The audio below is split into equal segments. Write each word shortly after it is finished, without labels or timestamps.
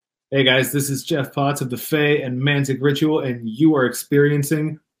Hey guys, this is Jeff Potts of the Fae and Mantic Ritual, and you are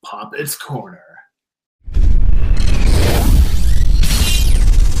experiencing Poppet's Corner.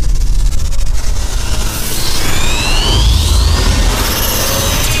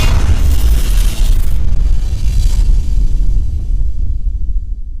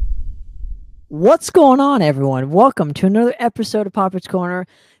 What's going on, everyone? Welcome to another episode of Poppet's Corner.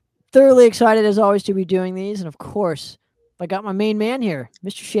 Thoroughly excited, as always, to be doing these. And, of course, I got my main man here,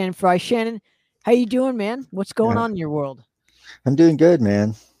 Mr. Shannon Fry. Shannon, how you doing, man? What's going Yeah, on in your world? I'm doing good,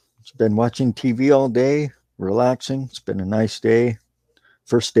 man. Just been watching TV all day, relaxing. It's been a nice day.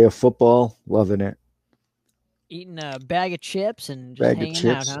 First day of football, loving it. Eating a bag of chips and just Bag of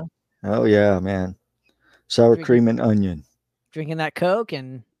hanging out, chips. huh? Oh yeah, man. Sour Drinking cream and onion. drinking that Coke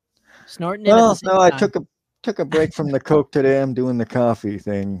and snorting it at the Well, no, same I time. took a break from the Coke today. I'm doing the coffee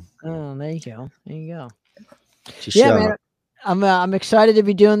thing. Oh, there you go. There you go. Just Yeah, man. I'm excited to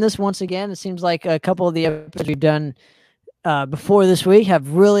be doing this once again. It seems like a couple of the episodes we've done before this week have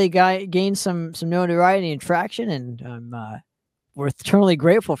really gained some notoriety and traction, and we're eternally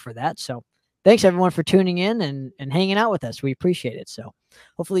grateful for that. So thanks everyone for tuning in and hanging out with us. We appreciate it. So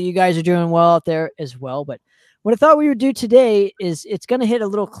hopefully you guys are doing well out there as well. But what I thought we would do today is it's going to hit a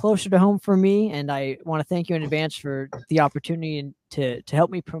little closer to home for me, and I want to thank you in advance for the opportunity to help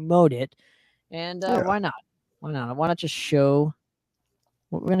me promote it. And yeah. why not? Why not? Why not just show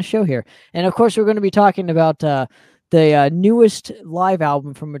what we're going to show here? And of course, we're going to be talking about the newest live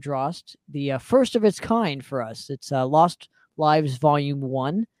album from Madrost, the first of its kind for us. It's Lost Lives Volume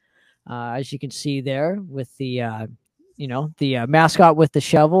 1, as you can see there with the mascot with the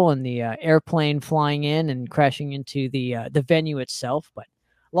shovel and the airplane flying in and crashing into the venue itself. But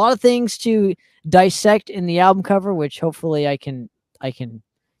a lot of things to dissect in the album cover, which hopefully I can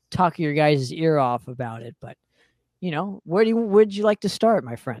talk your guys' ear off about it. But would you like to start,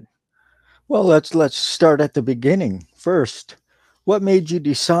 my friend? Well, let's start at the beginning. First, what made you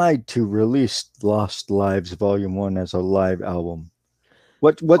decide to release Lost Lives Volume 1 as a live album?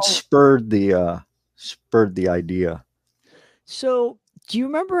 What Oh, spurred the idea? so do you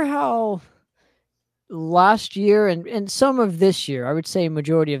remember how last year and some of this year, I would say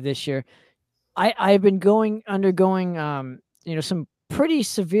majority of this year, I've been undergoing some pretty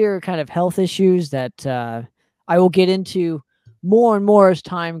severe kind of health issues that I will get into more and more as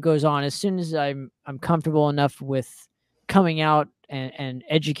time goes on. As soon as I'm comfortable enough with coming out and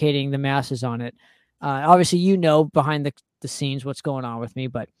educating the masses on it. Obviously, behind the scenes what's going on with me,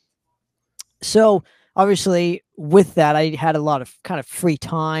 but so obviously with that I had a lot of kind of free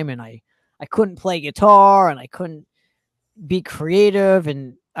time, and I couldn't play guitar and I couldn't be creative,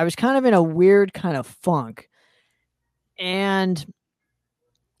 and I was kind of in a weird kind of funk. And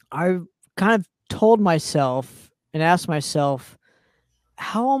I kind of told myself and asked myself,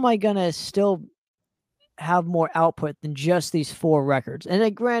 how am I going to still have more output than just these four records? And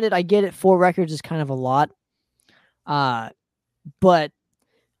then, granted, I get it, four records is kind of a lot. Uh, but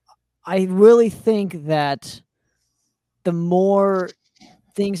I really think that the more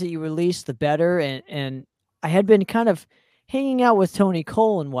things that you release, the better. And I had been kind of hanging out with Tony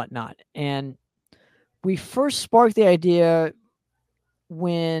Cole and whatnot. And we first sparked the idea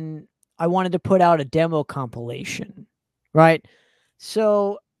when I wanted to put out a demo compilation, right?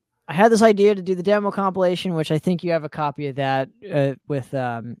 So I had this idea to do the demo compilation, which I think you have a copy of that with,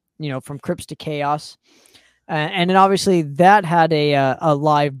 from Crypts to Chaos. And then obviously that had a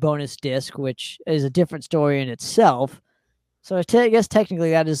live bonus disc, which is a different story in itself. So I guess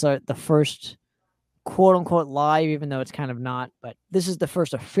technically that is the first quote unquote live, even though it's kind of not. But this is the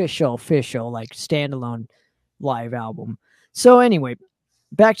first official like standalone live album. So anyway,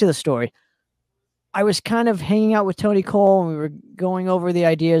 back to the story. I was kind of hanging out with Tony Cole and we were going over the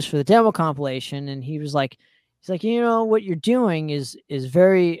ideas for the demo compilation, and he's like, what you're doing is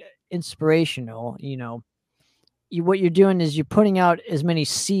very inspirational. What you're doing is you're putting out as many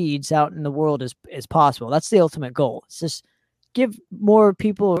seeds out in the world as possible. That's the ultimate goal. It's just give more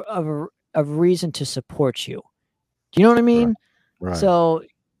people of reason to support you. Do you know what I Right. mean? Right. So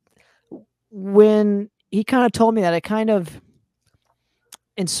when he kind of told me that, it kind of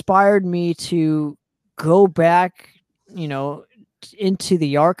inspired me to go back, into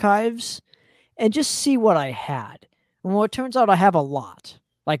the archives and just see what I had. And well, it turns out I have a lot,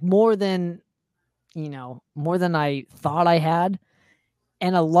 like more than I thought I had.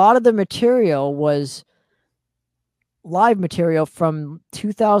 And a lot of the material was live material from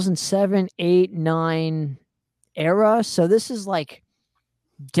 2007, 8, 9 era. So this is like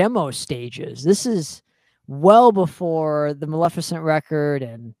demo stages. This is well before the Maleficent record,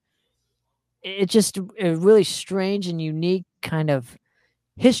 and it's just a really strange and unique kind of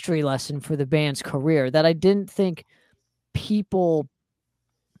history lesson for the band's career that I didn't think people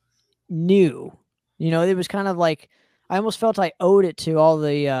knew. It was kind of like I almost felt I owed it to all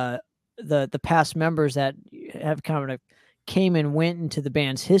the past members that have kind of came and went into the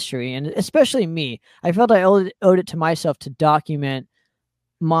band's history, and especially me. I felt I owed it to myself to document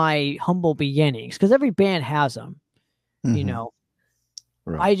my humble beginnings, because every band has them.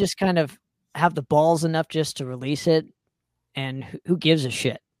 Right. I just kind of have the balls enough just to release it, and who gives a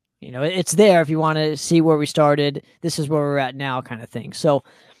shit? It's there if you want to see where we started. This is where we're at now, kind of thing. So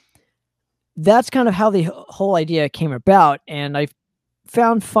that's kind of how the whole idea came about. And I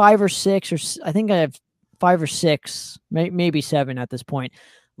found 5 or 6, or I think I have 5 or 6, maybe 7 at this point,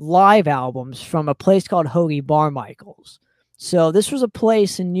 live albums from a place called Hoagie Barmichael's. So this was a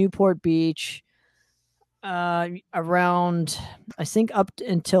place in Newport Beach, around, I think, up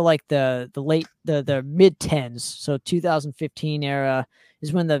until like the mid 10s. So 2015 era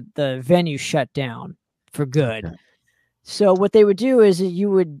is when the venue shut down for good. Okay. So what they would do is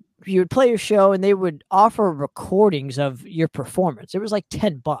you would play your show, and they would offer recordings of your performance. It was like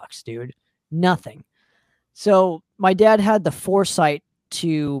 $10, dude. Nothing. So my dad had the foresight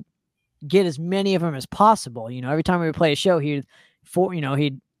to get as many of them as possible. Every time we would play a show, he'd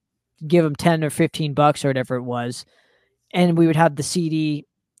give them 10 or $15 or whatever it was, and we would have the CD,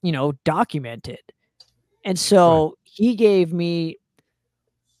 documented. And so he gave me,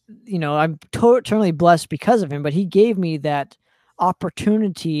 I'm totally blessed because of him, but he gave me that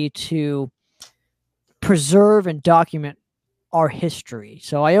opportunity to preserve and document our history.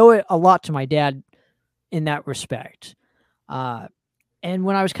 So I owe it a lot to my dad in that respect. And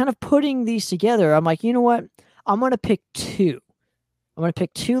when I was kind of putting these together, I'm like, you know what? I'm going to pick 2. I'm going to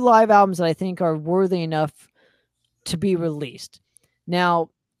pick 2 live albums that I think are worthy enough to be released.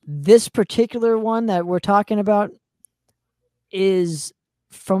 Now, this particular one that we're talking about is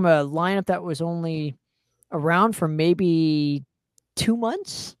from a lineup that was only around for maybe 2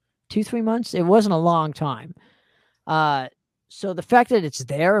 months, 2-3 months. It wasn't a long time. So the fact that it's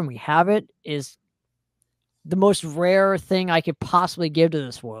there and we have it is the most rare thing I could possibly give to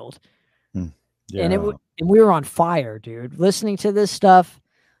this world. Yeah. And we were on fire, dude. Listening to this stuff,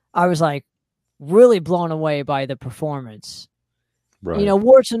 I was like really blown away by the performance. Right.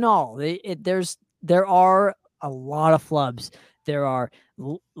 Warts and all. There are a lot of flubs. There are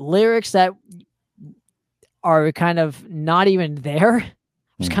lyrics that are kind of not even there.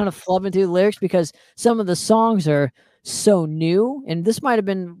 Just kind of flubbing through the lyrics because some of the songs are so new, and this might have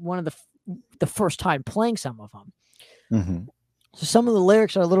been one of the first time playing some of them. Mm-hmm. So some of the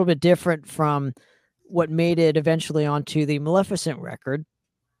lyrics are a little bit different from what made it eventually onto the Maleficent record.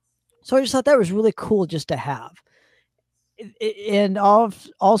 So I just thought that was really cool just to have. And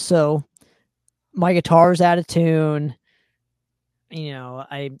also, my guitar's out of tune.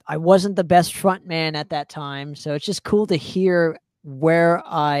 I wasn't the best front man at that time, so it's just cool to hear where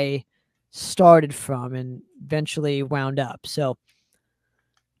I started from and eventually wound up. So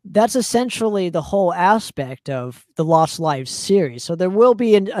that's essentially the whole aspect of the Lost Lives series. So there will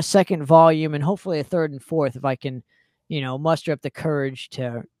be a second volume and hopefully a third and fourth if I can, muster up the courage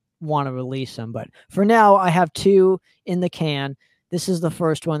to want to release them. But for now, I have 2 in the can. This is the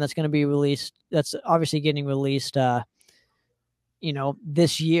first one that's going to be released. That's obviously getting released,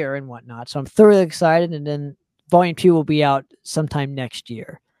 this year and whatnot. So I'm thoroughly excited. And then volume 2 will be out sometime next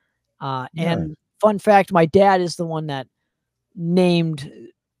year. And fun fact, my dad is the one that named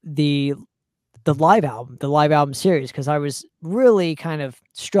the live album series, because I was really kind of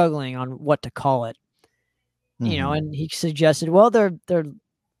struggling on what to call it. And he suggested, well, they're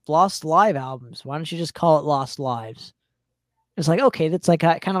Lost Live albums. Why don't you just call it Lost Lives? It's like, okay, that's like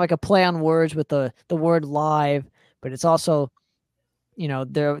kind of like a play on words with the word live, but it's also,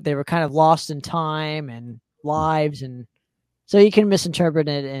 they were kind of lost in time and lives, and so you can misinterpret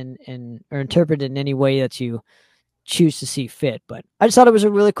it or interpret it in any way that you choose to see fit. But I just thought it was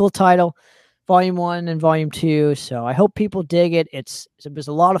a really cool title, Volume 1 and Volume 2. So I hope people dig it. It was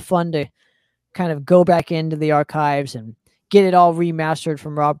a lot of fun to kind of go back into the archives and get it all remastered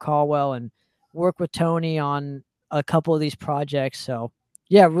from Rob Caldwell and work with Tony on a couple of these projects. So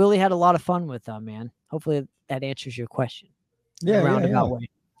yeah, really had a lot of fun with them, man. Hopefully that answers your question. Yeah, roundabout way.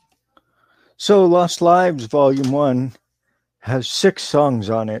 So Lost Lives Volume 1 has 6 songs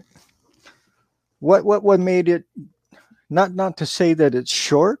on it. What made it, not to say that it's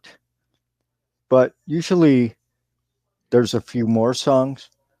short, but usually there's a few more songs,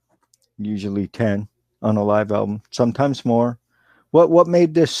 usually 10 on a live album, sometimes more. What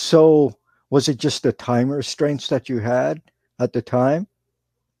made this so, was it just the time restraints that you had at the time?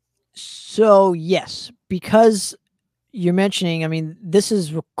 So yes, because you're mentioning, I mean, this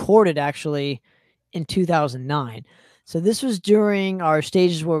is recorded actually in 2009. So this was during our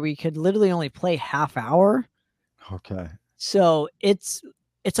stages where we could literally only play half hour. Okay. So it's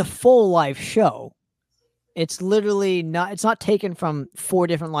a full live show. It's literally not, it's not taken from 4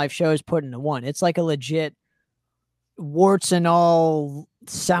 different live shows put into one. It's like a legit warts and all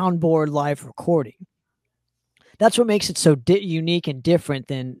soundboard live recording. That's what makes it so unique and different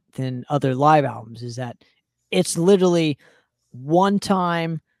than other live albums, is that it's literally one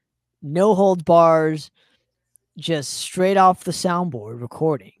time, no hold bars, just straight off the soundboard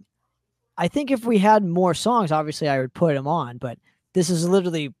recording. I think if we had more songs, obviously I would put them on, but this is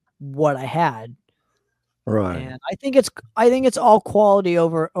literally what I had. Right. And I think it's all quality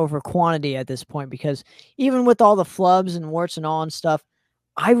over quantity at this point, because even with all the flubs and warts and all and stuff,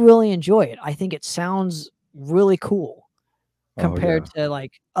 I really enjoy it. I think it sounds really cool compared to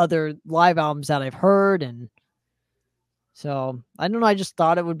like other live albums that I've heard. And so I don't know, I just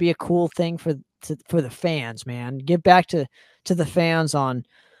thought it would be a cool thing for the fans, man. Give back to the fans on,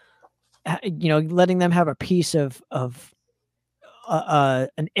 you know, letting them have a piece of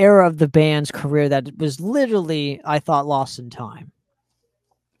an era of the band's career that was literally, I thought, lost in time.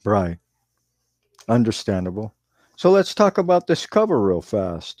 Right. Understandable. So let's talk about this cover real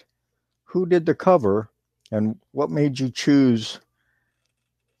fast. Who did the cover, and what made you choose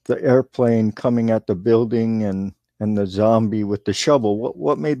the airplane coming at the building and the zombie with the shovel?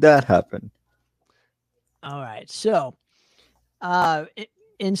 What made that happen? All right. So,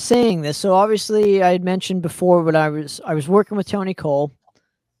 in saying this, so obviously I had mentioned before, but I was working with Tony Cole,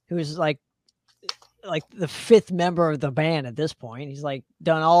 who is like the 5th member of the band at this point. He's like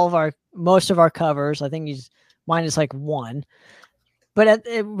done most of our covers. I think he's minus like 1, but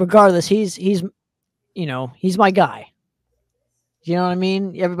regardless, he's you know, he's my guy. You know what I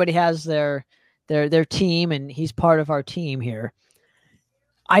mean? Everybody has their team, and he's part of our team here.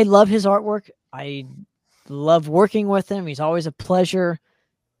 I love his artwork. I love working with him. He's always a pleasure.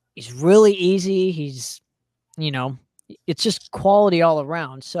 He's really easy. He's, you know, it's just quality all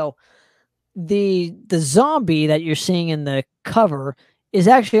around. So the zombie that you're seeing in the cover is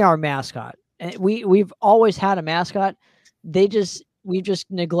actually our mascot. And we've always had a mascot. We've just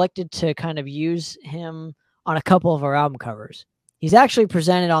neglected to kind of use him on a couple of our album covers. He's actually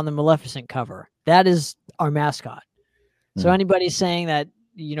presented on the Maleficent cover. That is our mascot. So anybody saying that,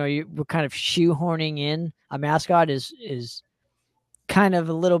 you know, we're kind of shoehorning in a mascot is kind of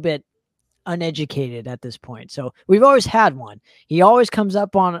a little bit uneducated at this point. So we've always had one. He always comes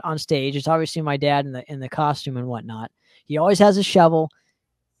up on stage. It's obviously my dad in the costume and whatnot. He always has a shovel.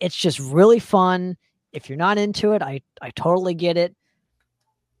 It's just really fun. If you're not into it, I totally get it.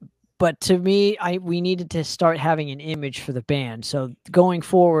 But to me, we needed to start having an image for the band. So going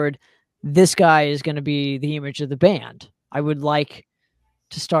forward, this guy is going to be the image of the band. I would like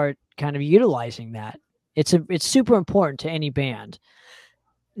to start kind of utilizing that. It's super important to any band.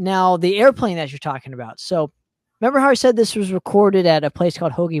 Now, the airplane that you're talking about. So remember how I said this was recorded at a place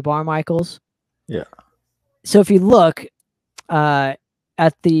called Hoagie Barmichael's? Yeah. So if you look at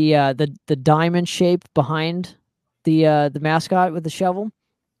the diamond shape behind the mascot with the shovel,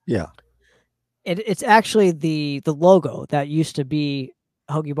 yeah, it's actually the logo that used to be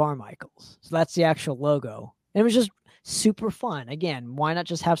Hoagie Barmichael's. So that's the actual logo. And it was just super fun. Again, why not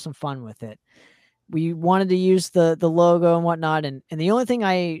just have some fun with it? We wanted to use the logo and whatnot. And the only thing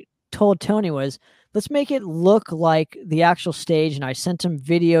I told Tony was, let's make it look like the actual stage. And I sent him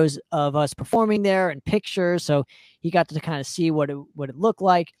videos of us performing there and pictures, so he got to kind of see what it looked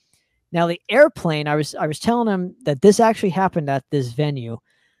like. Now, the airplane, I was telling him that this actually happened at this venue.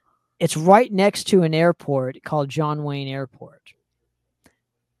 It's right next to an airport called John Wayne Airport.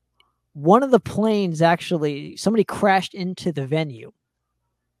 One of the planes, actually, somebody crashed into the venue.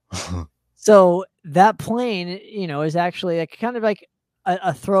 So that plane, you know, is actually like kind of like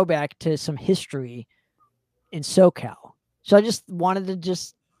a throwback to some history in SoCal. So I just wanted to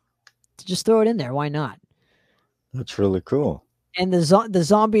just throw it in there. Why not? That's really cool. And the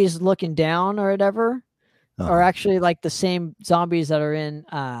zombies looking down or whatever are actually like the same zombies that are in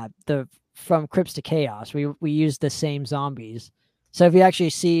From Crypts to Chaos. We use the same zombies. So if you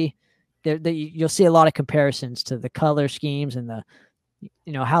actually see, you'll see a lot of comparisons to the color schemes and the,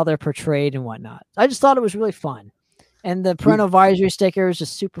 you know, how they're portrayed and whatnot. I just thought it was really fun. And the parental advisory sticker is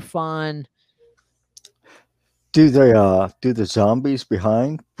just super fun. Do the zombies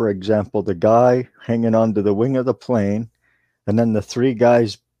behind, for example, the guy hanging onto the wing of the plane, and then the 3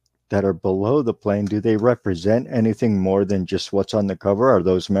 guys that are below the plane, do they represent anything more than just what's on the cover? Are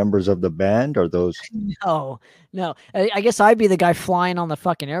those members of the band? Are those? No. I guess I'd be the guy flying on the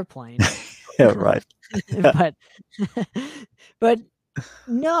fucking airplane. Yeah, right. but but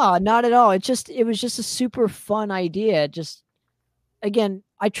no, not at all. It was just a super fun idea. Just again,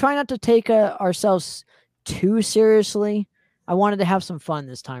 I try not to take ourselves too seriously. I wanted to have some fun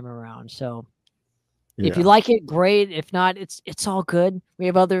this time around. So if you Yeah. like it, great. If not, it's all good. We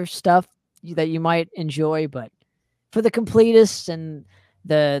have other stuff that you might enjoy, but for the completists and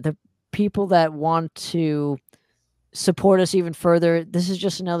the people that want to support us even further, this is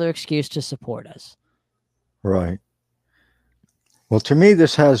just another excuse to support us. Right. Well, to me,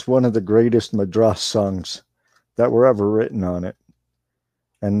 this has one of the greatest Madrost songs that were ever written on it.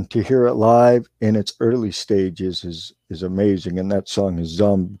 And to hear it live in its early stages is amazing. And that song is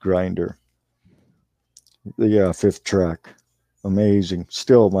Zombie Grinder, the fifth track. Amazing.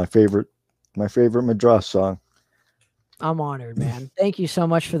 Still my favorite Madrost song. I'm honored, man. Thank you so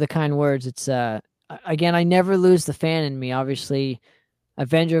much for the kind words. It's again, I never lose the fan in me. Obviously,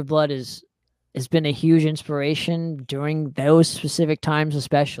 Avenger of Blood has been a huge inspiration during those specific times,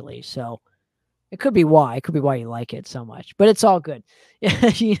 especially. So it could be why. It could be why you like it so much. But it's all good.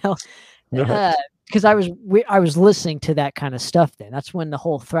 You know, Right. because I was listening to that kind of stuff then. That's when the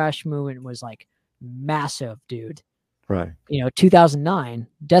whole thrash movement was like massive, dude. Right. 2009,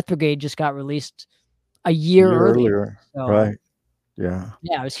 Death Brigade just got released a year Year earlier. earlier. So Right. Yeah.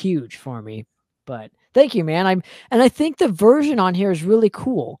 yeah, it was huge for me. But thank you, man. I think the version on here is really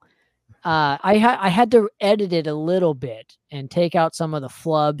cool. I had to edit it a little bit and take out some of the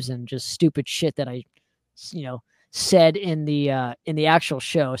flubs and just stupid shit that I said in the actual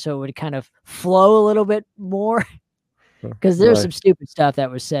show, so it would kind of flow a little bit more because there's Right. some stupid stuff that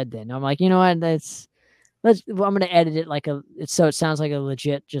was said then. I'm like, you know what, I'm gonna edit it so it sounds like a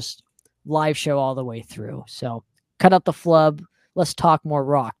legit just live show all the way through. So cut out the flub. Let's talk more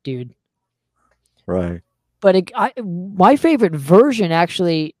rock, dude. Right. But my favorite version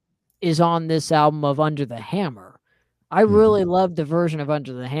actually is on this album of Under the Hammer. I really loved the version of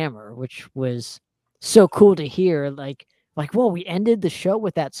Under the Hammer, which was so cool to hear. Like, whoa, we ended the show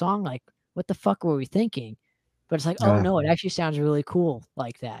with that song. Like, what the fuck were we thinking? But it's like, oh Yeah. no, it actually sounds really cool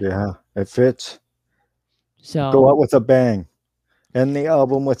like that. Yeah. It fits. So Go out with a bang. End the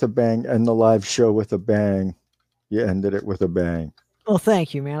album with a bang. End the live show with a bang. You ended it with a bang. well,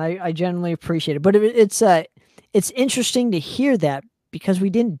 thank you, man. I genuinely appreciate it. But it's interesting to hear that because we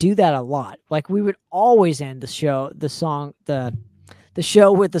didn't do that a lot. Like we would always end the show with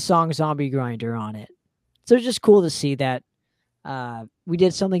the song Zombie Grinder on it. So it's just cool to see that we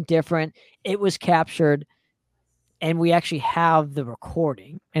did something different. It was captured and we actually have the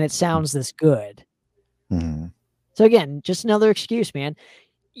recording and it sounds this good. Mm-hmm. So again, just another excuse, man.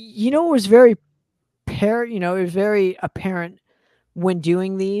 It was very it was very apparent when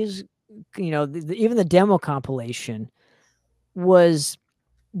doing these, even the demo compilation was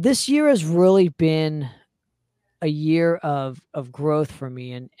this year has really been a year of growth for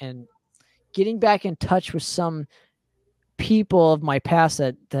me and getting back in touch with some people of my past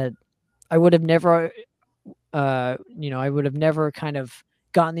that I would have never I would have never kind of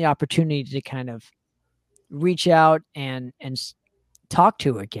gotten the opportunity to kind of reach out and talk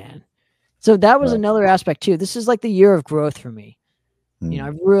to again. So that was Right. another aspect too. This is like the year of growth for me. Mm-hmm.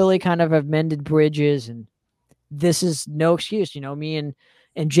 I've really kind of have mended bridges and this is no excuse. Me and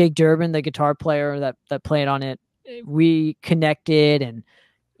Jake Durbin, the guitar player that played on it, we connected and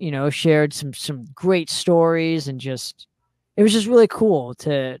shared some great stories and just it was just really cool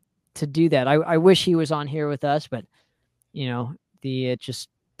to do that. I wish he was on here with us, but the just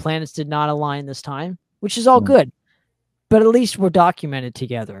planets did not align this time, which is all good. But at least we're documented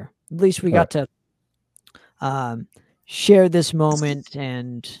together. At least we got to share this moment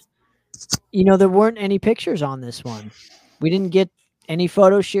and there weren't any pictures on this one. We didn't get any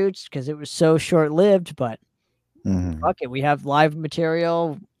photo shoots because it was so short-lived, but fuck it. We have live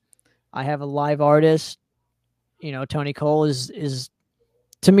material. I have a live artist. Tony Cole is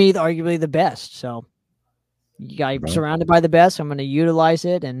to me arguably the best. So I'm surrounded by the best. I'm going to utilize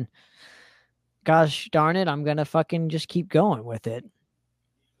it and gosh darn it, I'm going to fucking just keep going with it.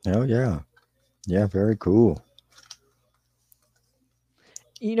 Oh yeah. Yeah, very cool.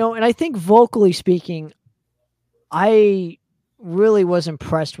 And I think vocally speaking, I really was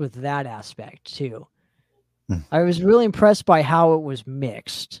impressed with that aspect too. I was really impressed by how it was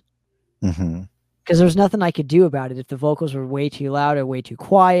mixed. Because there's nothing I could do about it if the vocals were way too loud or way too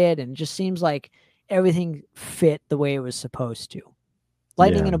quiet, and it just seems like everything fit the way it was supposed to.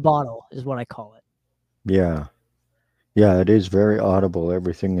 Lightning in a bottle is what I call it. Yeah. Yeah, it is very audible.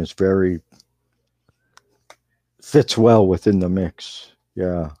 Everything is very fits well within the mix.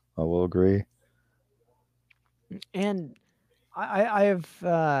 Yeah, I will agree. And I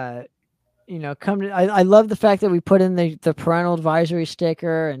have come to. I love the fact that we put in the parental advisory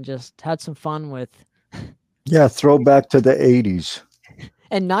sticker and just had some fun with. Yeah, throwback to the 80s.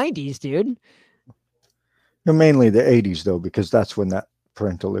 And 90s, dude. Mainly the 80s, though, because that's when that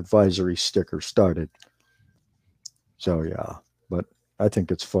parental advisory sticker started. So, yeah, but I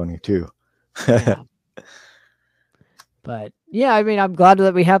think it's funny too. Yeah. But yeah, I mean, I'm glad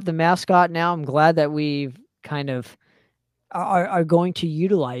that we have the mascot now. I'm glad that we've kind of are going to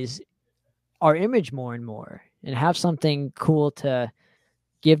utilize our image more and more and have something cool to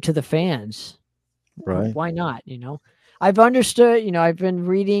give to the fans. Right. Why not? I've understood, I've been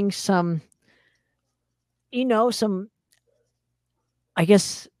reading some, some, I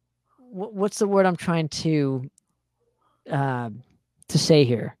guess, what's the word I'm trying to say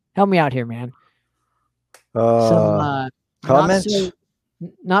here? Help me out here, man. Some Comments?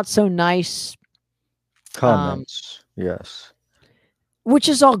 not so nice Comments. Yes. which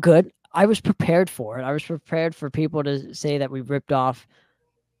is all good. I was prepared for it. I was prepared for people to say that we ripped off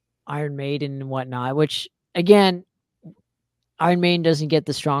Iron Maiden and whatnot, which again, Iron Maiden doesn't get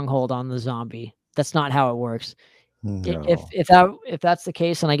the stronghold on the zombie. That's not how it works. No. If that's the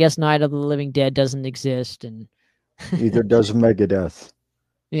case, then I guess Night of the Living Dead doesn't exist, and Either does Megadeth.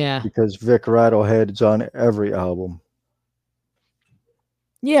 yeah, Because Vic Rattlehead's on every album.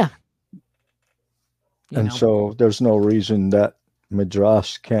 yeah. So there's no reason that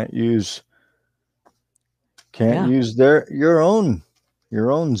Madrost can't use your own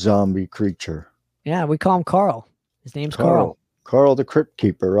zombie creature. Yeah, we call him Carl. His name's Carl. Carl the Crypt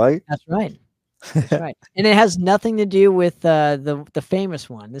Keeper, right? That's right. That's right. And it has nothing to do with the famous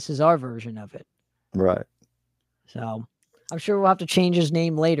one. This is our version of it. Right. So I'm sure we'll have to change his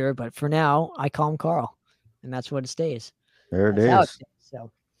name later, but for now, I call him Carl, and that's what it stays. There it That's how it is. stays. So,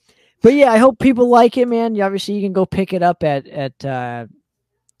 but yeah, I hope people like it, man. Obviously, you can go pick it up at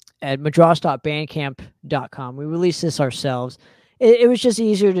madrost.bandcamp.com. We released this ourselves. It was just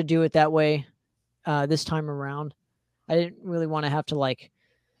easier to do it that way this time around. I didn't really want to have to kind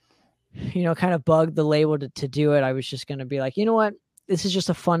of bug the label to do it. I was just going to be like, you know what? This is just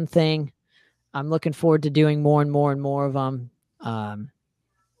a fun thing. I'm looking forward to doing more and more and more of them.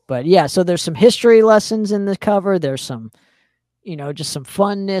 But yeah, so there's some history lessons in the cover. There's some, just some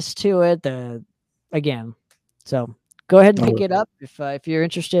funness to it. So go ahead and pick it up if you're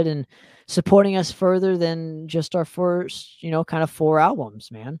interested in supporting us further than just our first, kind of 4 albums,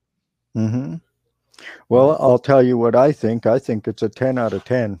 man. Mm-hmm. Well, I'll tell you what I think. I think it's a 10 out of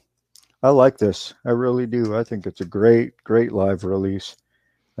 10. I like this. I really do. I think it's a great, great live release.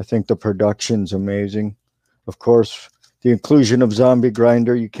 I think the production's amazing. Of course, the inclusion of Zombie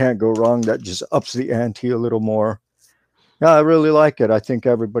Grinder, you can't go wrong. That just ups the ante a little more. Yeah, I really like it. I think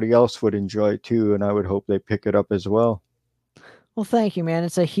everybody else would enjoy it too, and I would hope they pick it up as well. Well, thank you, man.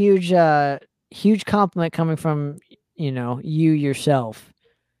 It's a huge, huge compliment coming from, you yourself.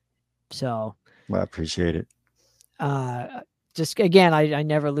 So I appreciate it. Just again, I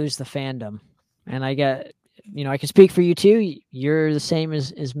never lose the fandom, and I get, I can speak for you too. You're the same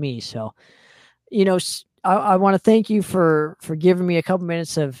as me. So, I want to thank you for giving me a couple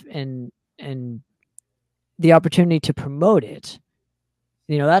minutes of and the opportunity to promote it.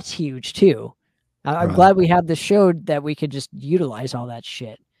 That's huge too. I'm glad we have the show that we could just utilize all that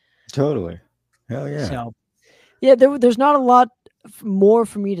shit. Totally. Hell yeah. So, yeah, there's not a lot more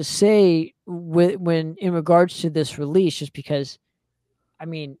for me to say when in regards to this release, just because, I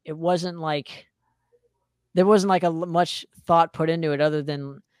mean, there wasn't like a much thought put into it other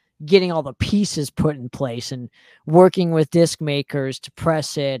than getting all the pieces put in place and working with disc makers to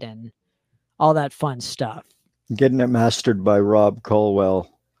press it and all that fun stuff. Getting it mastered by Rob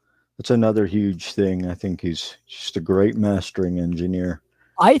Colwell. That's another huge thing. I think he's just a great mastering engineer.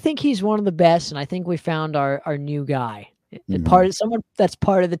 I think he's one of the best, and I think we found our new guy. Someone that's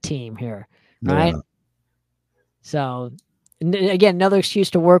part of the team here, right? Yeah. So, again, another excuse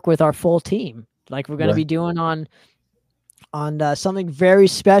to work with our full team, like we're going to be doing on something very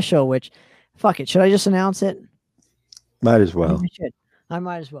special. Which, fuck it, should I just announce it? Might as well. I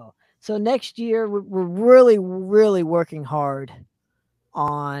might as well. So next year, we're really, really working hard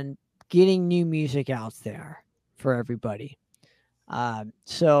on getting new music out there for everybody.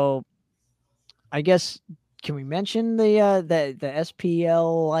 So, I guess. Can we mention the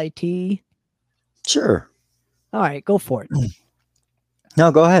SPLIT? Sure. All right, go for it.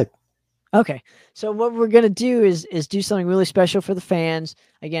 No, go ahead. Okay. So what we're going to do is do something really special for the fans.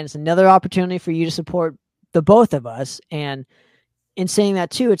 Again, it's another opportunity for you to support the both of us. And in saying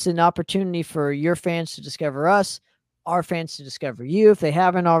that too, it's an opportunity for your fans to discover us, our fans to discover you if they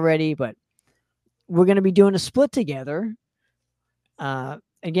haven't already. But we're going to be doing a split together.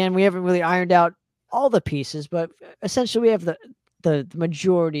 again, we haven't really ironed out all the pieces, but essentially we have the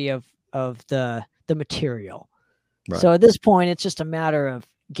majority of the material. Right. So at this point, it's just a matter of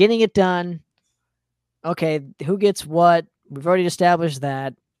getting it done. Okay, who gets what? We've already established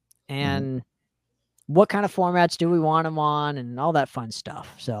that, and what kind of formats do we want them on, and all that fun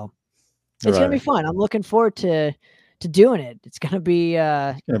stuff. So it's gonna be fun. I'm looking forward to doing it. It's gonna be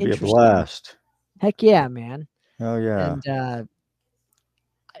It's gonna be a interesting. blast. Heck yeah, man! Oh yeah. And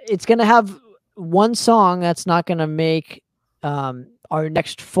it's gonna have one song that's not gonna make our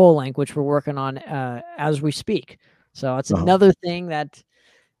next full length, which we're working on as we speak. So it's another thing that,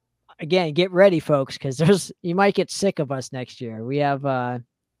 again, get ready, folks, because you might get sick of us next year. We have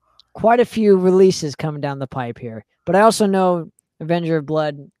quite a few releases coming down the pipe here, but I also know Avenger of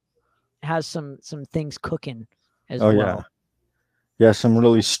Blood has some things cooking as well. Yeah, some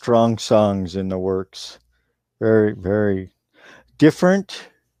really strong songs in the works. Very, very different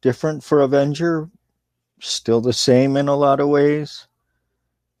for Avenger. Still the same in a lot of ways.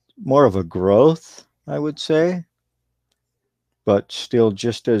 More of a growth, I would say, but still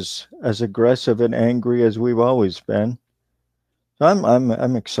just as aggressive and angry as we've always been. So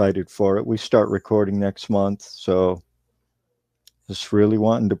I'm excited for it. We start recording next month, so just really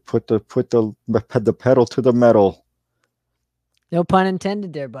wanting to put the pedal to the metal. No pun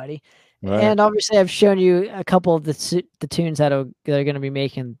intended there, buddy. Right. And obviously, I've shown you a couple of the tunes that are going to be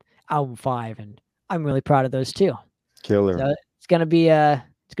making album 5, and I'm really proud of those too. Killer. So it's gonna be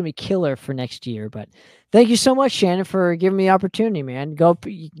killer for next year. But thank you so much, Shannon, for giving me the opportunity, man. Go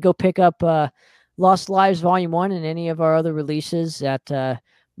pick up Lost Lives Volume 1 and any of our other releases at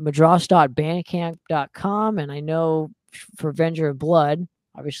madrost.bandcamp.com. And I know for Avenger of Blood,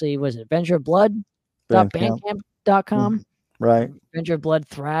 obviously, was it Avenger of Blood.bandcamp.com? Right. Avenger of Blood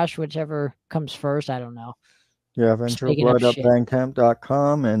Thrash, whichever comes first. I don't know. Yeah, Avenger of Blood up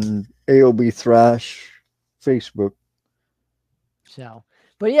bandcamp.com and AOB Thrash Facebook. So,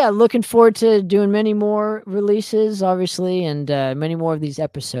 but yeah, looking forward to doing many more releases, obviously, and many more of these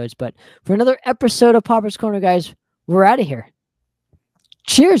episodes. But for another episode of Popper's Corner, guys, we're out of here.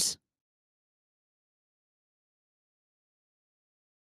 Cheers.